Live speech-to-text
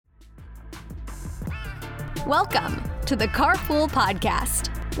Welcome to the Carpool Podcast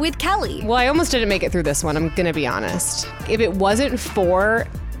with Kelly. Well, I almost didn't make it through this one, I'm going to be honest. If it wasn't for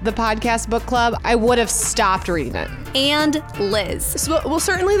the podcast book club, I would have stopped reading it. And Liz. Well,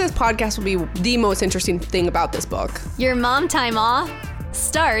 certainly this podcast will be the most interesting thing about this book. Your mom time off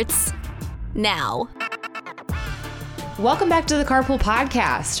starts now. Welcome back to the Carpool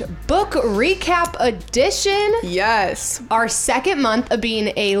Podcast, book recap edition. Yes. Our second month of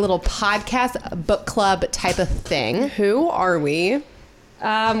being a little podcast book club type of thing. Who are we?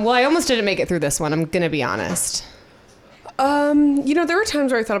 Well, I almost didn't make it through this one, I'm going to be honest. There were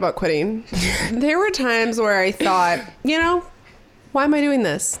times where I thought about quitting. There were times where I thought, why am I doing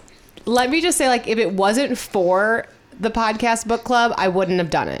this? Let me just say, if it wasn't for the podcast book club, I wouldn't have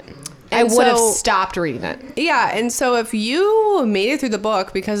done it. I would have stopped reading it. Yeah, and so if you made it through the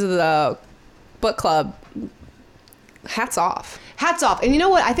book because of the book club, hats off. Hats off. And you know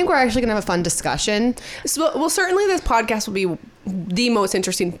what? I think we're actually going to have a fun discussion. Well, certainly this podcast will be the most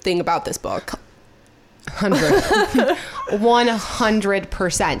interesting thing about this book.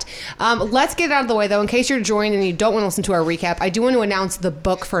 100%. Let's get it out of the way, though. In case you're joining and you don't want to listen to our recap, I do want to announce the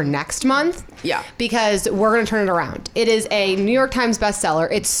book for next month. Yeah. Because we're going to turn it around. It is a New York Times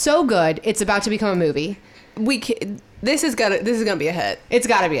bestseller. It's so good. It's about to become a movie. This is gonna be a hit. It's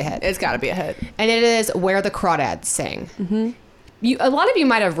got to be a hit. It's got to be a hit. And it is Where the Crawdads Sing. Mm-hmm. A lot of you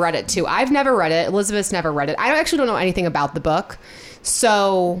might have read it, too. I've never read it. Elizabeth's never read it. I actually don't know anything about the book.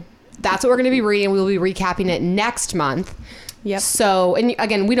 So that's what we're going to be reading. We will be recapping it next month. Yep. So, and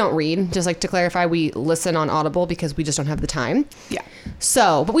again, we don't read. Just to clarify, we listen on Audible because we just don't have the time. Yeah.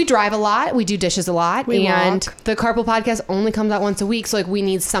 So, but we drive a lot. We do dishes a lot. And walk. The Carpool Podcast only comes out once a week. So, we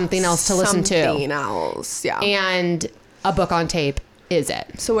need something else to listen to. Something else, yeah. And a book on tape is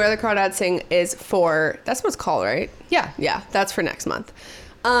it. So, Where the Crawdads Sing is for, that's what it's called, right? Yeah. Yeah, that's for next month.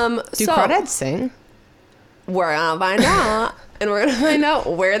 Do crawdads sing? We're going to find out. And we're going to find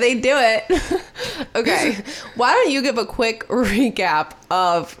out where they do it. Okay. Why don't you give a quick recap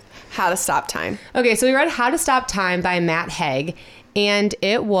of How to Stop Time? Okay, so we read How to Stop Time by Matt Haig. And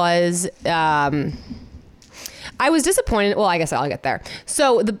it was... I was disappointed. Well, I guess I'll get there.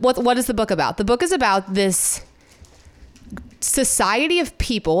 So what is the book about? The book is about this society of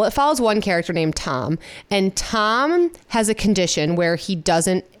people. It follows one character named Tom. And Tom has a condition where he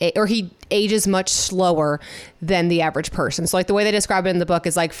ages much slower than the average person. So the way they describe it in the book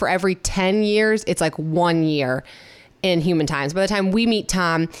is for every 10 years, it's 1 year in human times. By the time we meet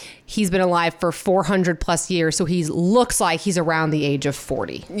Tom, he's been alive for 400 plus years. So he looks like he's around the age of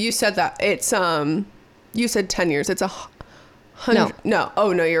 40. You said that. It's, you said 10 years. It's 100. No.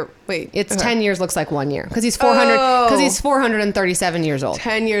 Oh, no, wait. It's okay. 10 years looks like 1 year because he's 437 years old.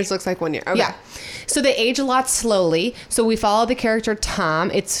 10 years looks like 1 year. Okay. Yeah. So they age a lot slowly. So we follow the character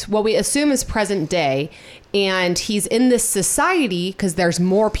Tom. It's what we assume is present day. And he's in this society because there's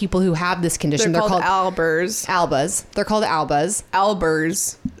more people who have this condition. They're called Albers. Albas. They're called Albas.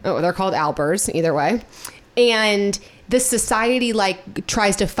 Albers. Oh, they're called Albers, either way. And this society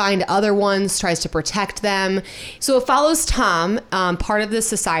tries to find other ones, tries to protect them. So it follows Tom, part of this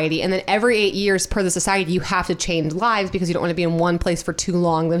society, and then every 8 years per the society, you have to change lives because you don't want to be in one place for too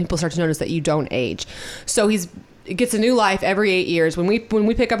long. Then people start to notice that you don't age. So it gets a new life every 8 years. When we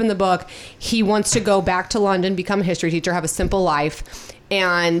pick up in the book, he wants to go back to London, become a history teacher, have a simple life.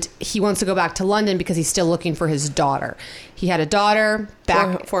 And he wants to go back to London because he's still looking for his daughter. He had a daughter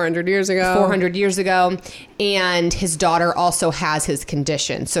back 400 years ago. 400 years ago. And his daughter also has his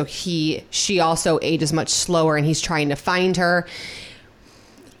condition. So she also ages much slower and he's trying to find her.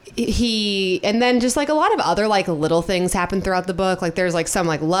 And then just a lot of other little things happen throughout the book. There's some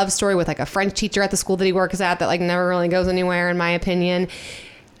love story with a French teacher at the school that he works at that never really goes anywhere in my opinion.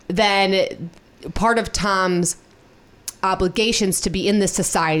 Then part of Tom's obligations to be in this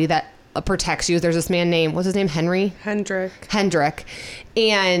society that protects you. There's this man named, what's his name? Hendrik.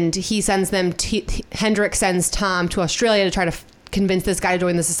 And he sends them, Hendrik sends Tom to Australia to try to convince this guy to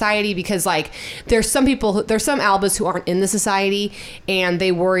join the society because there's some Albas who aren't in the society and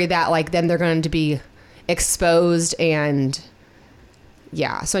they worry that then they're going to be exposed and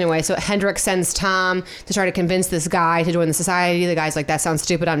yeah. So anyway, so Hendrik sends Tom to try to convince this guy to join the society. The guy's like, that sounds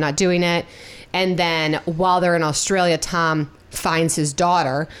stupid. I'm not doing it. And then while they're in Australia, Tom finds his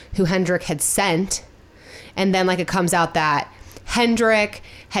daughter who Hendrik had sent. And then it comes out that Hendrik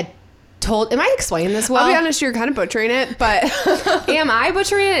had told, am I explaining this well? I'll be honest, you're kind of butchering it, but am I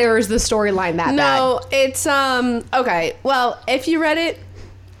butchering it or is the storyline that bad? No, it's, okay. Well, if you read it,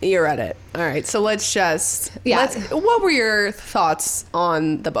 You read it. All right. So let's just. Yeah. What were your thoughts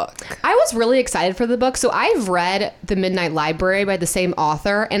on the book? I was really excited for the book. So I've read The Midnight Library by the same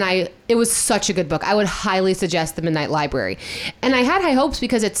author, and it was such a good book. I would highly suggest The Midnight Library. And I had high hopes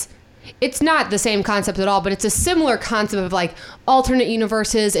because it's not the same concept at all, but it's a similar concept of like alternate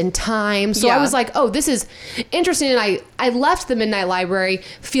universes and time. So I was like, oh, this is interesting. And I left the Midnight Library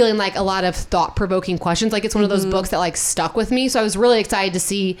feeling like a lot of thought-provoking questions. Like it's one of those books that like stuck with me. So I was really excited to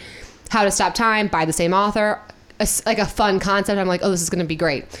see How to Stop Time by the same author. Like a fun concept. I'm like, oh, this is going to be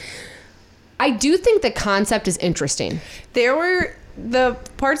great. I do think the concept is interesting. The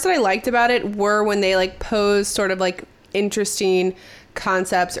parts that I liked about it were when they like posed sort of like interesting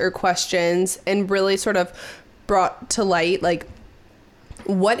concepts or questions and really sort of brought to light like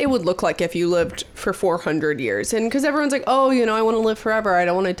what it would look like if you lived for 400 years. And because everyone's like, oh, I want to live forever, I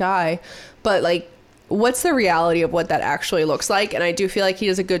don't want to die, but like what's the reality of what that actually looks like? And I do feel like he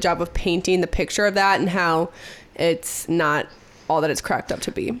does a good job of painting the picture of that and how it's not all that it's cracked up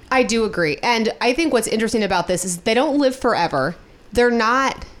to be. I do agree. And I think what's interesting about this is they don't live forever. They're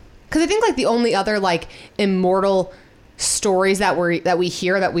not, because I think like the only other like immortal stories that we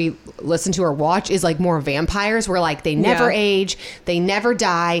hear, that we listen to or watch is like more vampires, where like they never age, they never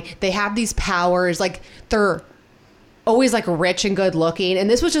die, they have these powers, like they're always like rich and good looking.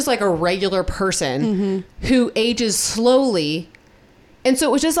 And this was just like a regular person who ages slowly. And so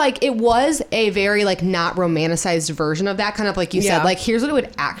it was just like, it was a very like not romanticized version of that, kind of like you said, like here's what it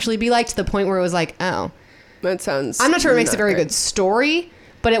would actually be like, to the point where it was like, oh, that sounds, I'm not sure it makes a very good story,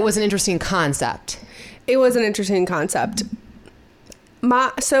 but it was an interesting concept. It was an interesting concept.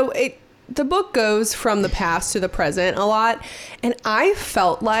 The book goes from the past to the present a lot, and I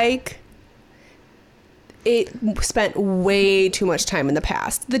felt like it spent way too much time in the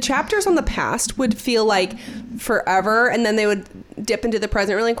past. The chapters on the past would feel like forever, and then they would dip into the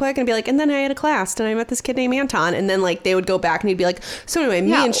present really quick and be like, and then I had a class and I met this kid named Anton, and then like they would go back and he'd be like, so anyway,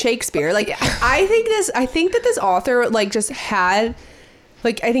 me and Shakespeare. Like I think that this author like just had,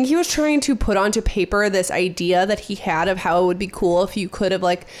 like, I think he was trying to put onto paper this idea that he had of how it would be cool if you could have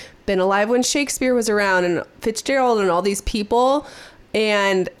like been alive when Shakespeare was around and Fitzgerald and all these people,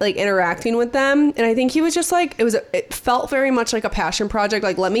 and like interacting with them. And I think he was just like, it felt very much like a passion project.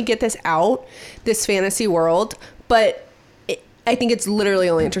 Like, let me get this out, this fantasy world. But I think it's literally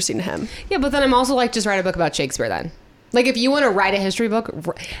only interesting to him. Yeah, but then I'm also like, just write a book about Shakespeare then. Like, if you want to write a history book,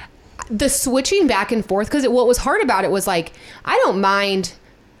 the switching back and forth, because what was hard about it was like, I don't mind,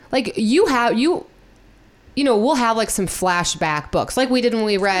 like we'll have like some flashback books like we did when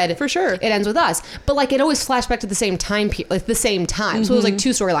we read For Sure It Ends With Us, but like it always flashed back to the same time, like the same time. So it was like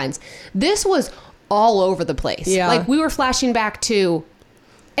two storylines. This was all over the place. Yeah. Like we were flashing back to,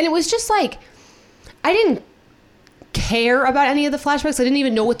 and it was just like, I didn't care about any of the flashbacks. I didn't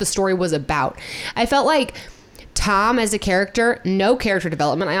even know what the story was about. I felt like Tom as a character, no character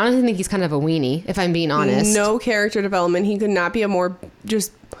development. I honestly think he's kind of a weenie, if I'm being honest. No character development. He could not be a more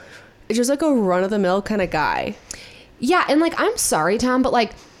just like a run-of-the-mill kind of guy. Yeah, and like, I'm sorry, Tom, but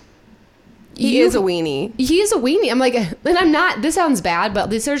like, he is a weenie. He is a weenie. I'm like, and I'm not, this sounds bad,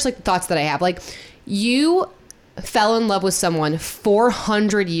 but these are just like thoughts that I have. Like, you fell in love with someone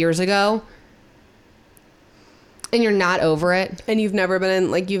 400 years ago, and you're not over it. And you've never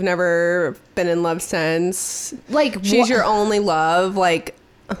been in love since. Like, she's your only love. Like,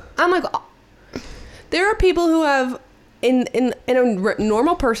 I'm like, there are people who have, in a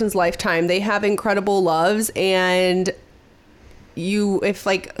normal person's lifetime, they have incredible loves, and if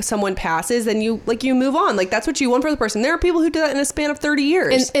like someone passes, then you move on. Like, that's what you want for the person. There are people who do that in a span of 30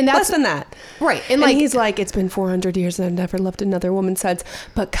 years. And that's less than that. Right. And like, he's like, it's been 400 years and I've never loved another woman since.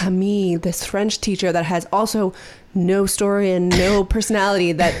 But Camille, this French teacher that has also no story and no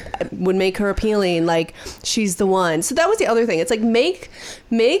personality that would make her appealing, like, she's the one. So that was the other thing. It's like, make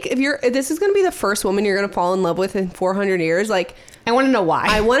if this is going to be the first woman you're going to fall in love with in 400 years, like, I want to know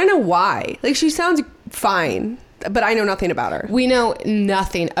why. Like, she sounds fine, but I know nothing about her. We know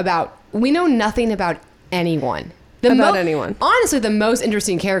nothing about anyone. Anyone. Honestly, the most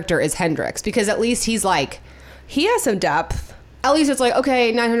interesting character is Hendrix, because at least he's like, he has some depth. At least it's like,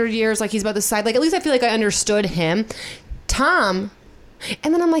 okay, 900 years, like he's about this side. Like, at least I feel like I understood him. Tom,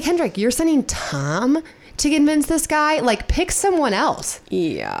 and then I'm like, Hendrik, you're sending Tom to convince this guy? Like, pick someone else.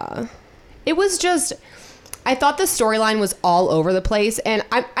 Yeah. It was just, I thought the storyline was all over the place. And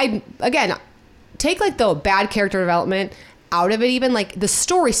I again, take like the bad character development out of it, even like the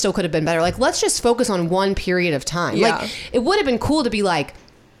story still could have been better. Like, let's just focus on one period of time. Yeah. Like, it would have been cool to be like,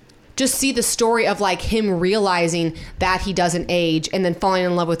 just see the story of like him realizing that he doesn't age, and then falling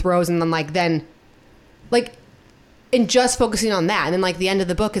in love with Rose, and then like and just focusing on that. And then like the end of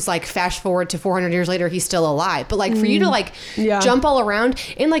the book is like fast forward to 400 years later, he's still alive. But like for you to like jump all around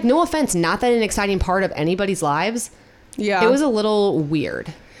and like, no offense, not that an exciting part of anybody's lives. Yeah. It was a little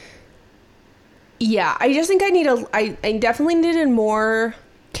weird. Yeah. I just think I definitely needed more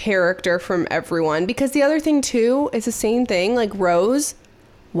character from everyone, because the other thing too is the same thing. Like Rose,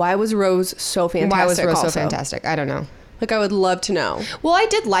 why was Rose so fantastic? Why was Rose also? so fantastic? I don't know. Like I would love to know. Well, I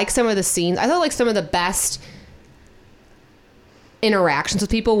did like some of the scenes. I thought like some of the best interactions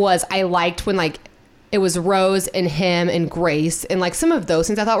with people was I liked when like it was Rose and him and Grace, and like some of those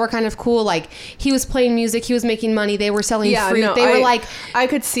things I thought were kind of cool. Like he was playing music, he was making money, they were selling fruit. No, they were like, I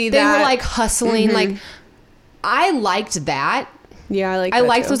could see they that. were like hustling. Like I liked that. Yeah, I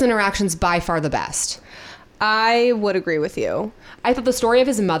liked those interactions by far the best. I would agree with you. I thought the story of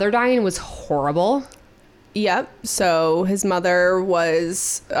his mother dying was horrible. Yep. So his mother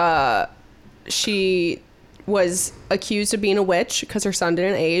was, she was accused of being a witch because her son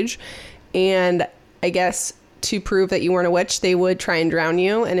didn't age. And I guess to prove that you weren't a witch, they would try and drown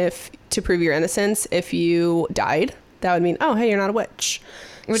you. And to prove your innocence, if you died, that would mean, oh, hey, you're not a witch.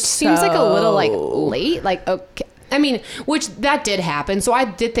 Which seems like a little like late. Like, okay. I mean, which that did happen. So I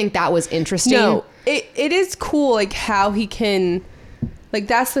did think that was interesting. No, it is cool. Like how he can, like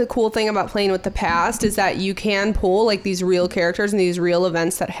that's the cool thing about playing with the past, is that you can pull like these real characters and these real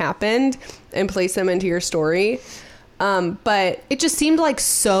events that happened and place them into your story. But it just seemed like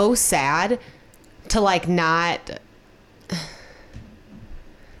so sad to like not,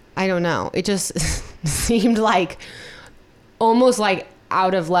 I don't know. It just seemed like almost like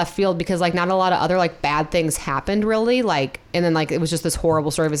out of left field, because like not a lot of other like bad things happened really, like, and then like it was just this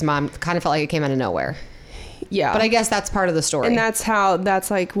horrible story of his mom. Kind of felt like it came out of nowhere. Yeah. But I guess that's part of the story. And that's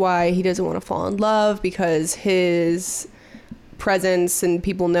like why he doesn't want to fall in love, because his presence and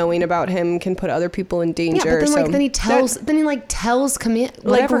people knowing about him can put other people in danger. Yeah, but then like then he tells Camille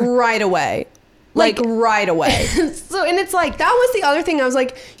whatever. Like right away. Like right away. So, and it's like, that was the other thing. I was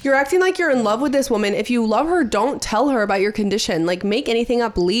like, you're acting like you're in love with this woman. If you love her, don't tell her about your condition. Like, make anything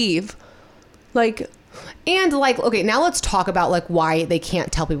up, leave. Like, and like, okay, now let's talk about like why they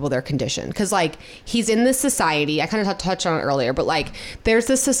can't tell people their condition. Because like he's in this society. I kind of touched on it earlier, but like there's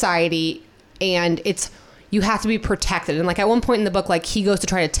this society and it's, you have to be protected. And like at one point in the book, like he goes to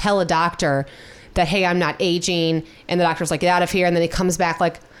try to tell a doctor that, hey, I'm not aging. And the doctor's like, get out of here. And then he comes back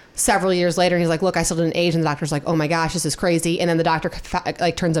like several years later and he's like, look, I still didn't age. And the doctor's like, oh my gosh, this is crazy. And then the doctor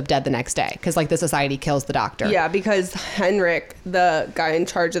like turns up dead the next day because like the society kills the doctor. Yeah, because Henrik, the guy in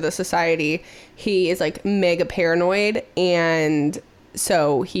charge of the society, he is like mega paranoid, and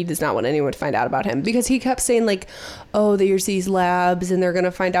so he does not want anyone to find out about him, because he kept saying like, oh, there's these labs and they're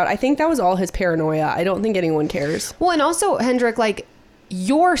gonna find out. I think that was all his paranoia. I don't think anyone cares. Well, and also Henrik, like,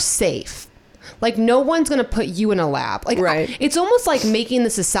 you're safe. Like, no one's going to put you in a lab. Like, right. It's almost like making the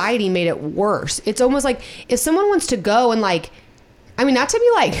society made it worse. It's almost like if someone wants to go and, like, I mean, not to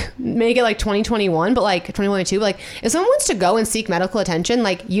be, like, make it, like, 2021, but, like, 2022, but, like, if someone wants to go and seek medical attention,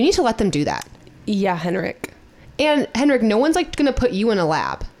 like, you need to let them do that. Yeah, Henrik. And, Henrik, no one's, like, going to put you in a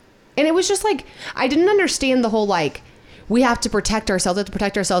lab. And it was just, like, I didn't understand the whole, like, we have to protect ourselves,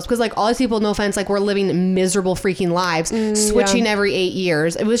 because like all these people, no offense, like we're living miserable freaking lives, switching every 8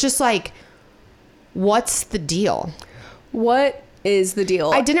 years. It was just like, what's the deal? What is the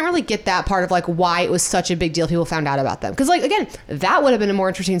deal? I didn't really get that part of like why it was such a big deal people found out about them. Because like, again, that would have been a more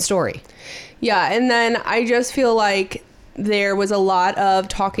interesting story. Yeah, and then I just feel like there was a lot of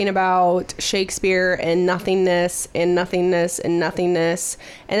talking about Shakespeare and nothingness and nothingness and nothingness.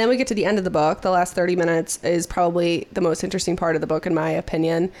 And then we get to the end of the book. The last 30 minutes is probably the most interesting part of the book, in my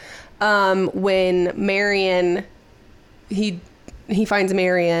opinion. When Marion, he finds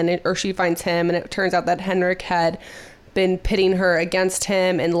Marion, or she finds him, and it turns out that Henrik had been pitting her against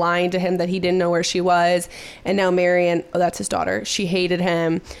him and lying to him that he didn't know where she was. And now Marion, oh, that's his daughter, she hated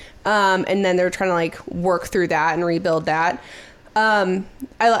him. And then they're trying to like work through that and rebuild that.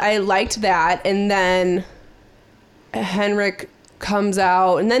 I liked that. And then Henrik comes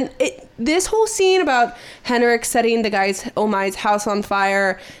out, and then this whole scene about Henrik setting the guy's Omai's house on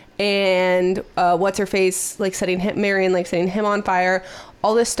fire, and what's her face like Marion like setting him on fire,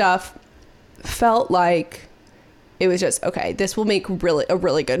 all this stuff felt like it was just, okay, this will make a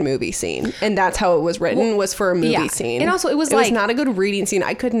really good movie scene. And that's how it was written, was for a movie scene. And also it was not a good reading scene.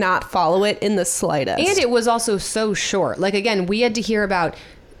 I could not follow it in the slightest. And it was also so short. Like, again, we had to hear about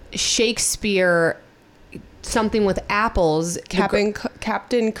Shakespeare, something with apples. Captain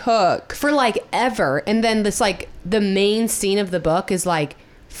Cook. For like ever. And then this like, the main scene of the book is like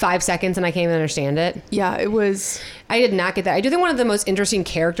 5 seconds and I can't even understand it. Yeah, it was. I did not get that. I do think one of the most interesting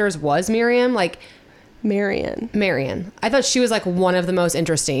characters was Miriam. Like, Marion. I thought she was like one of the most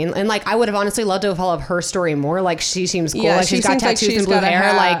interesting, and like I would have honestly loved to have followed her story more. Like she seems cool. Yeah, like she she's got seems like tattoos she's and blue got a hair.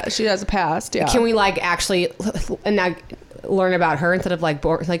 hat. Like she has a past. Yeah. can we like actually and now learn about her instead of like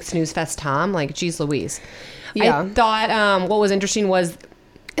Snooze Fest Tom? Like geez Louise. Yeah. I thought what was interesting was.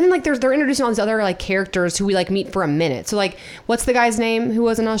 And then like they're introducing all these other like characters who we like meet for a minute. So like what's the guy's name who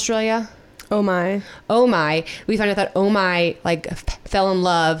was in Australia? Oh my. We found out that Oh my like fell in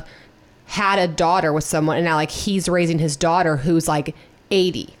love, had a daughter with someone, and now like he's raising his daughter who's like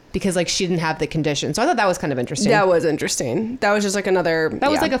 80 because like she didn't have the condition. So I thought that was kind of interesting. That was interesting. That was just like another. That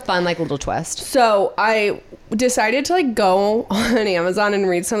was like a fun like little twist. So I decided to like go on Amazon and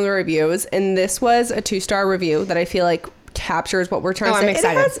read some of the reviews, and this was a 2-star review that I feel like captures what we're trying to say.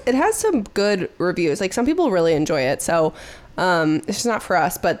 I'm excited. It has some good reviews. Like some people really enjoy it. So this is not for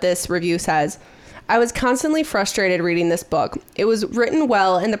us, but this review says, I was constantly frustrated reading this book. It was written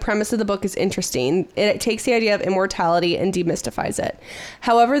well and the premise of the book is interesting. It takes the idea of immortality and demystifies it.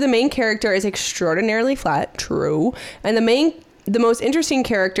 However, the main character is extraordinarily flat, true, and the most interesting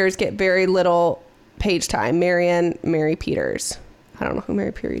characters get very little page time. Mary Peters. I don't know who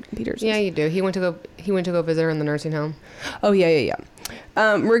Mary Peters is. Yeah, you do. He went to go visit her in the nursing home. Oh, yeah.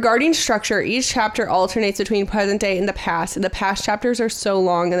 Regarding structure, each chapter alternates between present day and the past. And the past chapters are so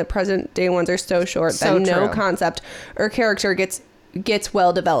long and the present day ones are so short that no concept or character gets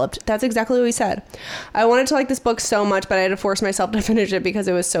well developed. That's exactly what we said. I wanted to like this book so much, but I had to force myself to finish it because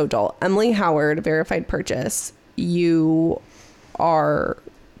it was so dull. Emily Howard, verified purchase. You are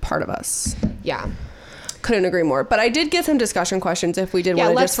part of us. Yeah. Couldn't agree more. But I did get some discussion questions if we did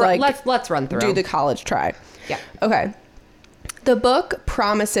want to just let's run through. Do the college try. Yeah. Okay. The book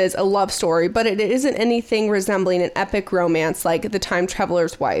promises a love story, but it isn't anything resembling an epic romance like The Time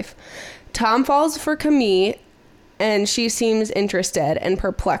Traveler's Wife. Tom falls for Camille, and she seems interested and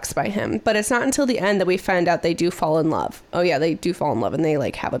perplexed by him. But it's not until the end that we find out they do fall in love. Oh yeah, they do fall in love, and they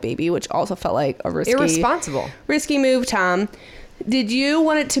like have a baby, which also felt like a risky move, Tom. Did you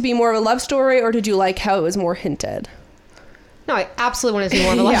want it to be more of a love story, or did you like how it was more hinted? No, I absolutely wanted it to be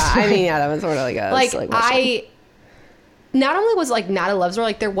more of a love story. I mean, yeah, that was sort of like a... Like I... Not only was like not a love story,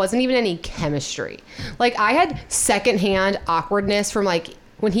 like there wasn't even any chemistry. Like I had secondhand awkwardness from like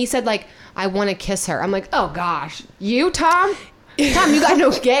when he said like, I want to kiss her. I'm like, oh gosh, you, Tom? Tom, you got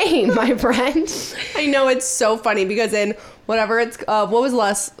no game, my friend. I know, it's so funny because in whatever it's... what was the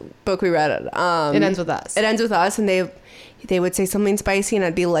last book we read? It Ends With Us. It Ends With Us, and they would say something spicy and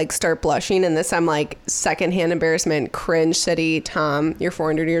I'd be like, start blushing. And this I'm like, secondhand embarrassment, cringe city, Tom, you're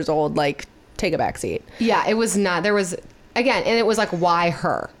 400 years old, like take a back seat. Yeah, it was not, there was, again, and it was like, why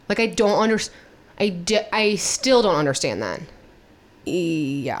her? Like, I don't understand, I still don't understand that.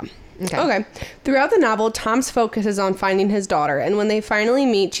 Yeah. Okay. Throughout the novel, Tom's focus is on finding his daughter, and when they finally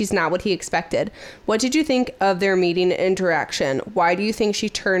meet, she's not what he expected. What did you think of their meeting and interaction? Why do you think she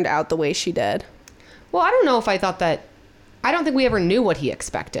turned out the way she did? Well, I don't know if I thought that, I don't think we ever knew what he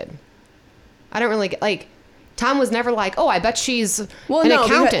expected. I don't really get, like, Tom was never like, oh, I bet she's an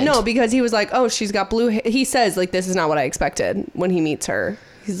accountant. Because he was like, oh, she's got blue hair. He says, like, this is not what I expected when he meets her.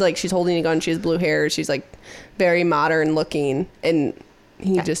 He's like, she's holding a gun, she has blue hair, she's, like, very modern looking, and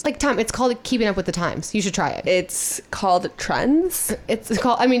he just... Like, Tom, it's called Keeping Up with the Times. You should try it. It's called Trends? It's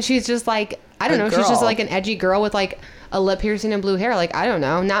called, I mean, she's just, like, I don't know, she's just, like, an edgy girl with, like, a lip piercing and blue hair. Like, I don't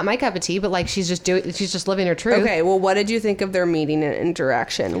know, not my cup of tea, but like she's just living her truth. Okay, well, what did you think of their meeting and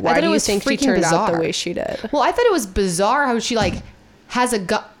interaction? Why do you think she turned out the way she did? Well, I thought it was bizarre how she like has a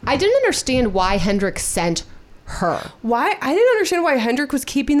gun. I didn't understand why Hendrik sent her. Why? I didn't understand why Hendrik was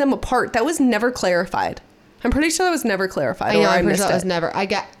keeping them apart. That was never clarified. I'm pretty sure that was never clarified. I know, I'm pretty sure that was never.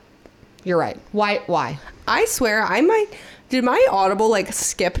 You're right. Why? I swear, did my Audible like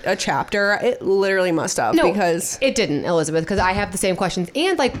skip a chapter? It literally must have. No, because it didn't, Elizabeth, because I have the same questions.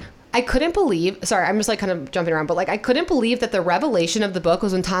 And like, I couldn't believe, sorry, I'm just like kind of jumping around, but like, I couldn't believe that the revelation of the book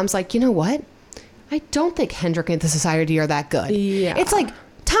was when Tom's like, you know what? I don't think Hendrik and the society are that good. Yeah. It's like,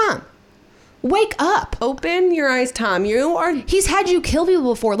 Tom, wake up. Open your eyes, Tom. He's had you kill people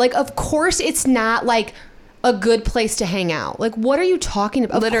before. Like, of course it's not like a good place to hang out. Like, what are you talking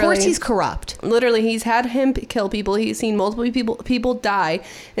about? Literally, of course he's corrupt. Literally, he's had him kill people. He's seen multiple people die.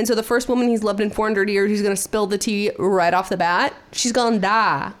 And so the first woman he's loved in 400 years, he's going to spill the tea right off the bat. She's going to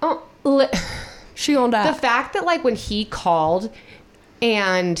die. Oh, she going to die. The fact that, like, when he called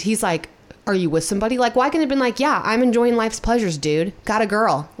and he's like, are you with somebody? Like, why couldn't it have been like, yeah, I'm enjoying life's pleasures, dude. Got a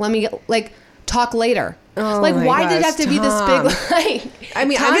girl. Let me get, like, talk later. Oh like, why did it have to be this big, like... I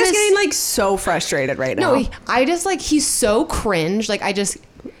mean, I'm just getting, like, so frustrated right now. No, I just, like, he's so cringe. Like,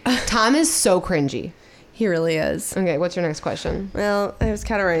 Tom is so cringy. He really is. Okay, what's your next question? Well, I was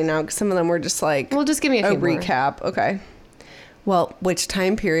kind of writing out because some of them were just like Well, just give me a few more. recap. Okay. Well, which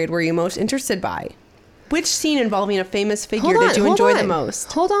time period were you most interested by? Which scene involving a famous figure did you enjoy the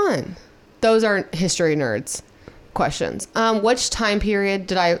most? Hold on. Those are history nerds questions. Which time period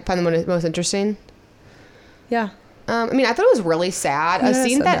did I find the most interesting? Yeah. I mean, I thought it was really sad. Yeah, A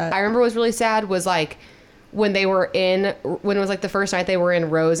scene said that that. I remember was really sad was like when it was like the first night they were in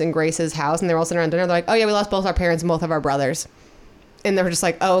Rose and Grace's house and they were all sitting around dinner. They're like, oh yeah, we lost both our parents and both of our brothers. And they were just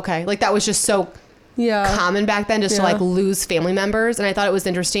like, oh, okay. Like that was just so common back then just to like lose family members. And I thought it was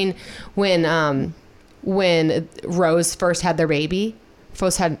interesting when Rose first had their baby,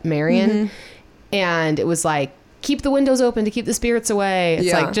 first had Marion, and it was like, keep the windows open to keep the spirits away.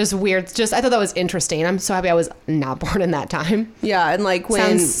 It's like just weird. I thought that was interesting. I'm so happy I was not born in that time. Yeah, and like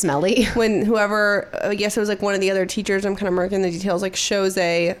when Sounds smelly. when whoever, I guess it was like one of the other teachers, I'm kind of marking the details, like shows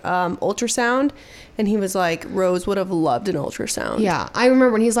a ultrasound, and he was like, Rose would have loved an ultrasound. Yeah, I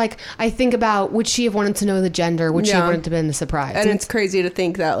remember when he's like, I think about, would she have wanted to know the gender? Would she have wanted to been the surprise? And it's crazy to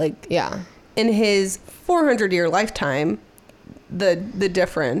think that like in his 400-year lifetime, the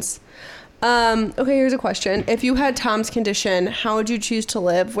difference. Okay, here's a question. If you had Tom's condition, how would you choose to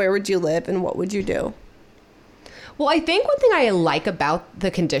live? Where would you live? And what would you do? Well, I think one thing I like about the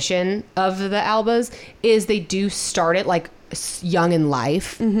condition of the Albas is they do start it like young in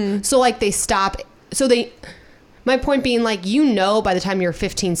life. So like they stop. My point being like, by the time you're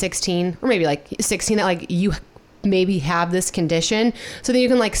 15, 16, or maybe like 16, that like you maybe have this condition. So then you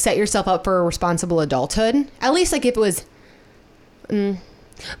can like set yourself up for a responsible adulthood. At least like if it was...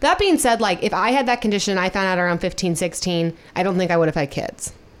 That being said, like if I had that condition, I found out around 15, 16, I don't think I would have had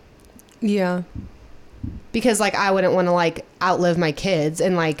kids. Yeah. Because like I wouldn't want to like outlive my kids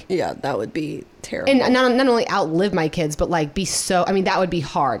and like... Yeah, that would be terrible. And not only outlive my kids, but like be so... I mean, that would be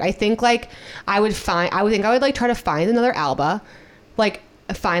hard. I think like I would like try to find another Alba, like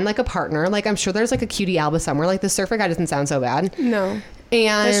find like a partner. Like I'm sure there's like a cutie Alba somewhere. Like the surfer guy doesn't sound so bad. No.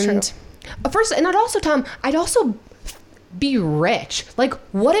 And first, and I'd also be rich. Like,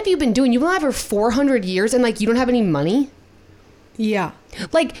 what have you been doing? You've been alive for 400 years and like you don't have any money? Yeah.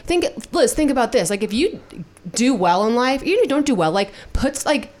 Like Liz, think about this. Like if you do well in life, even if you don't do well, like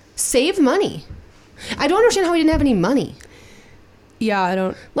save money. I don't understand how we didn't have any money. Yeah, I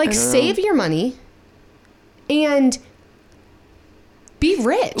don't save your money and be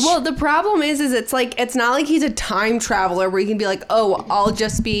rich. Well, the problem is it's like, it's not like he's a time traveler where you can be like, oh, I'll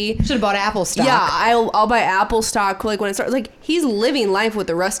just be... Should have bought Apple stock. Yeah, I'll buy Apple stock like when it starts. Like he's living life with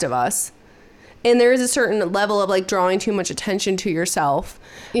the rest of us. And there is a certain level of like drawing too much attention to yourself.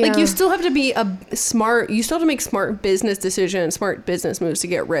 Yeah. Like you still have to be you still have to make smart business decisions, smart business moves to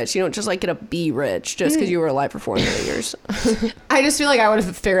get rich. You don't just like get to be rich just because you were alive for 400 years. I just feel like I would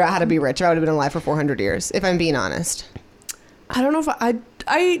have figured out how to be rich if I would have been alive for 400 years, if I'm being honest. I don't know if I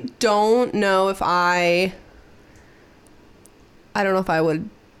don't know if I don't know if I would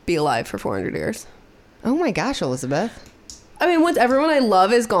be alive for 400 years. Oh my gosh, Elizabeth. I mean, once everyone I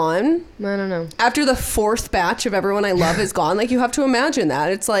love is gone. I don't know. After the fourth batch of everyone I love is gone, like you have to imagine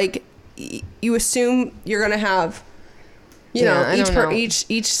that. It's like you assume you're going to have, you know,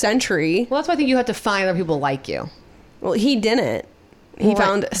 each century. Well, that's why I think you have to find other people like you. Well, he didn't. He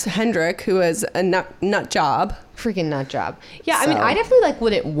found Hendrik, who has a nut job. Freaking nut job. Yeah, so. I mean, I definitely like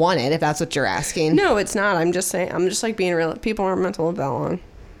wouldn't want it if that's what you're asking. No, it's not. I'm just saying. I'm just like being real. People aren't meant to live that long.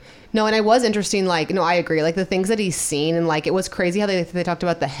 No, and I was interesting. Like, no, I agree. Like the things that he's seen, and like it was crazy how they talked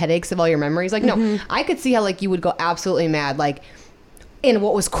about the headaches of all your memories. Like, no, I could see how like you would go absolutely mad. Like, and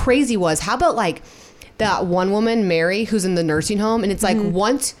what was crazy was how about like that one woman, Mary, who's in the nursing home, and it's like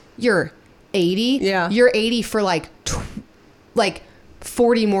once you're 80, you're 80 for like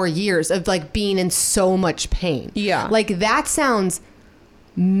 40 more years of like being in so much pain. Yeah. Like that sounds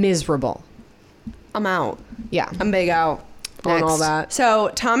miserable. I'm out. Yeah. I'm big out on all that.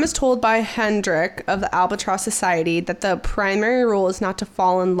 So Tom is told by Hendrik of the Albatross Society that the primary rule is not to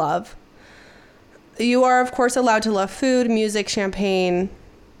fall in love. You are, of course, allowed to love food, music, champagne,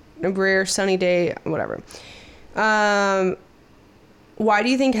 a rare sunny day, whatever. Why do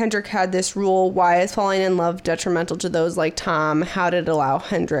you think Hendrik had this rule? Why is falling in love detrimental to those like Tom? How did it allow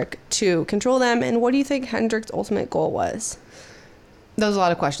Hendrik to control them? And what do you think Hendrik's ultimate goal was? There's a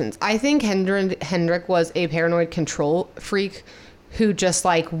lot of questions. I think Hendrik was a paranoid control freak who just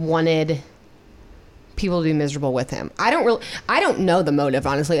like wanted people to be miserable with him. I don't know the motive,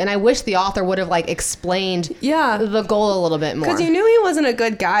 honestly, and I wish the author would have like explained the goal a little bit more. Because you knew he wasn't a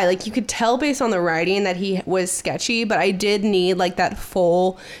good guy. Like you could tell based on the writing that he was sketchy, but I did need like that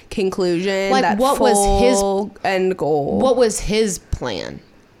full conclusion. Like that what full was his end goal? What was his plan?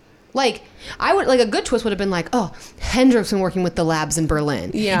 Like, I would, like, a good twist would have been like, oh, Hendrik's been working with the labs in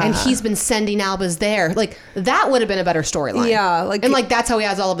Berlin. Yeah. And he's been sending Albus there. Like, that would have been a better storyline. Yeah, like- and, like, that's how he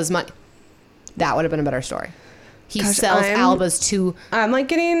has all of his money. That would have been a better story. He Gosh, sells Albus to... I'm, like,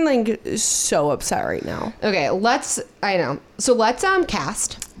 getting, like, so upset right now. Okay, I know. So let's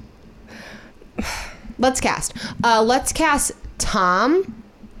cast. Let's cast. Let's cast Tom.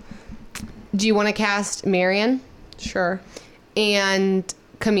 Do you want to cast Marion? Sure. And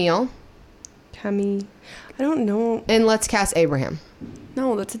Camille. Camille. I don't know. And let's cast Abraham.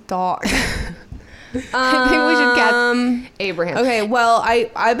 No, that's a dog. I think we should cast Abraham. Okay, well,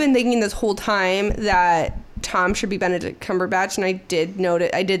 I've been thinking this whole time that Tom should be Benedict Cumberbatch, and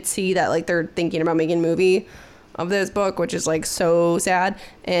I did see that, like, they're thinking about making a movie of this book, which is, like, so sad,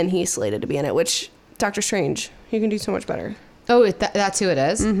 and he's slated to be in it, which Doctor Strange, he can do so much better. Oh, that's who it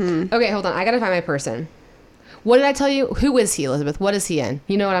is? Mm-hmm. Okay, hold on. I gotta find my person. What did I tell you? Who is he, Elizabeth? What is he in?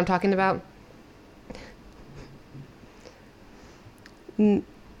 You know what I'm talking about?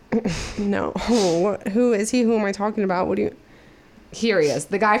 No. Who is he? Who am I talking about? What do you... Here he is.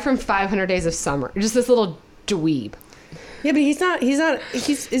 The guy from 500 Days of Summer. Just this little dweeb. Yeah, but he's not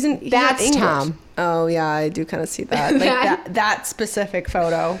That's English. Tom. Oh, yeah, I do kind of see that. Like that specific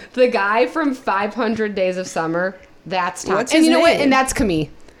photo. The guy from 500 Days of Summer. That's Tom. What's and his you know what? name? And that's Camille.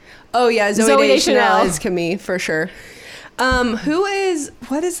 Oh, yeah, Zoe Zooey Deschanel Deschanel is Camille, for sure.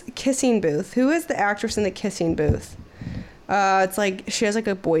 What is Kissing Booth? Who is the actress in the Kissing Booth? It's like, she has like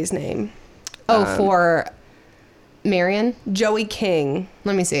a boy's name. Oh, for Marion? Joey King.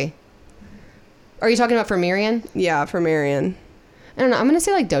 Let me see. Are you talking about for Marion? Yeah, for Marion. I don't know. I'm going to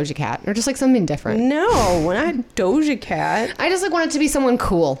say like Doja Cat or just like something different. No, not Doja Cat. I just like want it to be someone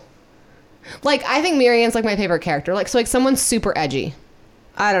cool. Like, I think Marion's like my favorite character. Like, so like someone super edgy.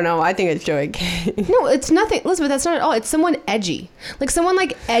 I don't know. I think it's Joey King. No, it's nothing. Elizabeth, that's not at all. It's someone edgy. Like someone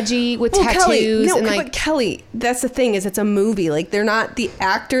like edgy with tattoos. Kelly, no, and like, but Kelly, that's the thing, is it's a movie. Like, they're not the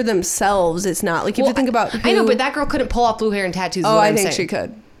actor themselves. It's not like, you have to think about I know, but that girl couldn't pull off blue hair and tattoos. Oh, I think she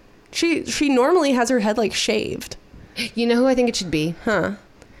could. She normally has her head like shaved. You know who I think it should be? Huh.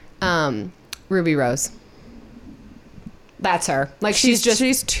 Ruby Rose. That's her. Like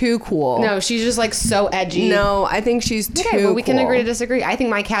she's too cool. No, she's just like so edgy. No, I think she's too Okay, well, we can cool. agree to disagree. I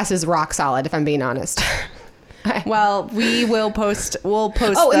think my cast is rock solid, if I'm being honest. Well, we'll post.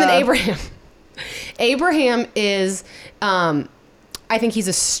 Oh, and then Abraham. Abraham is, I think he's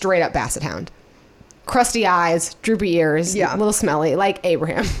a straight up basset hound. Crusty eyes, droopy ears, Yeah. a little smelly, like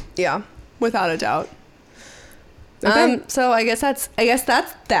Abraham. Yeah, without a doubt. Okay. So I guess that's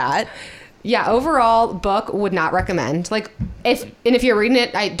that. Yeah, overall, book would not recommend. Like, if you're reading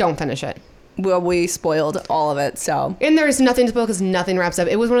it, I don't finish it. Well, we spoiled all of it, so. And there's nothing to spoil because nothing wraps up.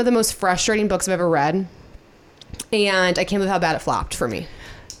 It was one of the most frustrating books I've ever read. And I can't believe how bad it flopped for me.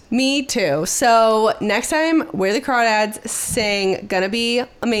 Me too. So next time, Where the Crawdads Sing, gonna be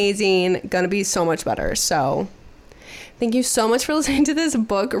amazing, gonna be so much better. So thank you so much for listening to this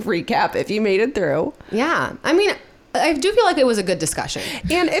book recap if you made it through. Yeah. I mean, I do feel like it was a good discussion.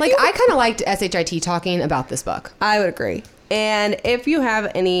 And if like, you- I kind of liked SHIT talking about this book. I would agree. And if you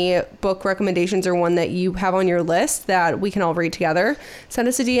have any book recommendations or one that you have on your list that we can all read together, send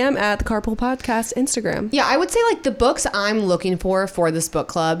us a DM at the Carpool Podcast Instagram. Yeah, I would say like the books I'm looking for this book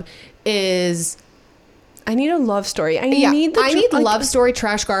club is... I need a love story. I need love story,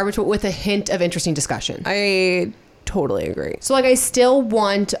 trash garbage, but with a hint of interesting discussion. I totally agree. So like I still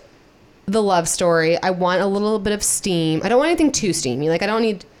want the love story. I want a little bit of steam. I don't want anything too steamy. Like I don't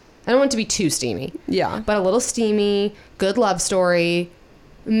want it to be too steamy. Yeah. But a little steamy, good love story,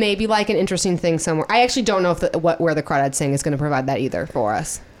 maybe like an interesting thing somewhere. I actually don't know if Where the Crawdads Sing is going to provide that either for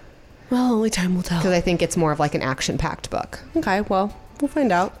us. Well, only time will tell. Because I think it's more of like an action-packed book. Okay, well, we'll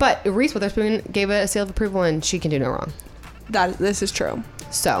find out. But Reese Witherspoon gave it a seal of approval and she can do no wrong. This is true.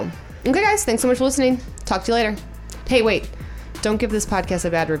 So, okay guys, thanks so much for listening. Talk to you later. Hey, wait. Don't give this podcast a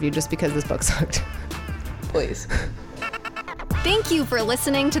bad review just because this book sucked. Please. Thank you for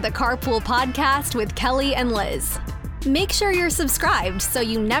listening to the Carpool Podcast with Kelly and Liz. Make sure you're subscribed so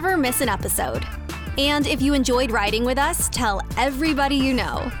you never miss an episode. And if you enjoyed riding with us, tell everybody you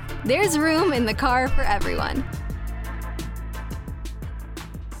know. There's room in the car for everyone.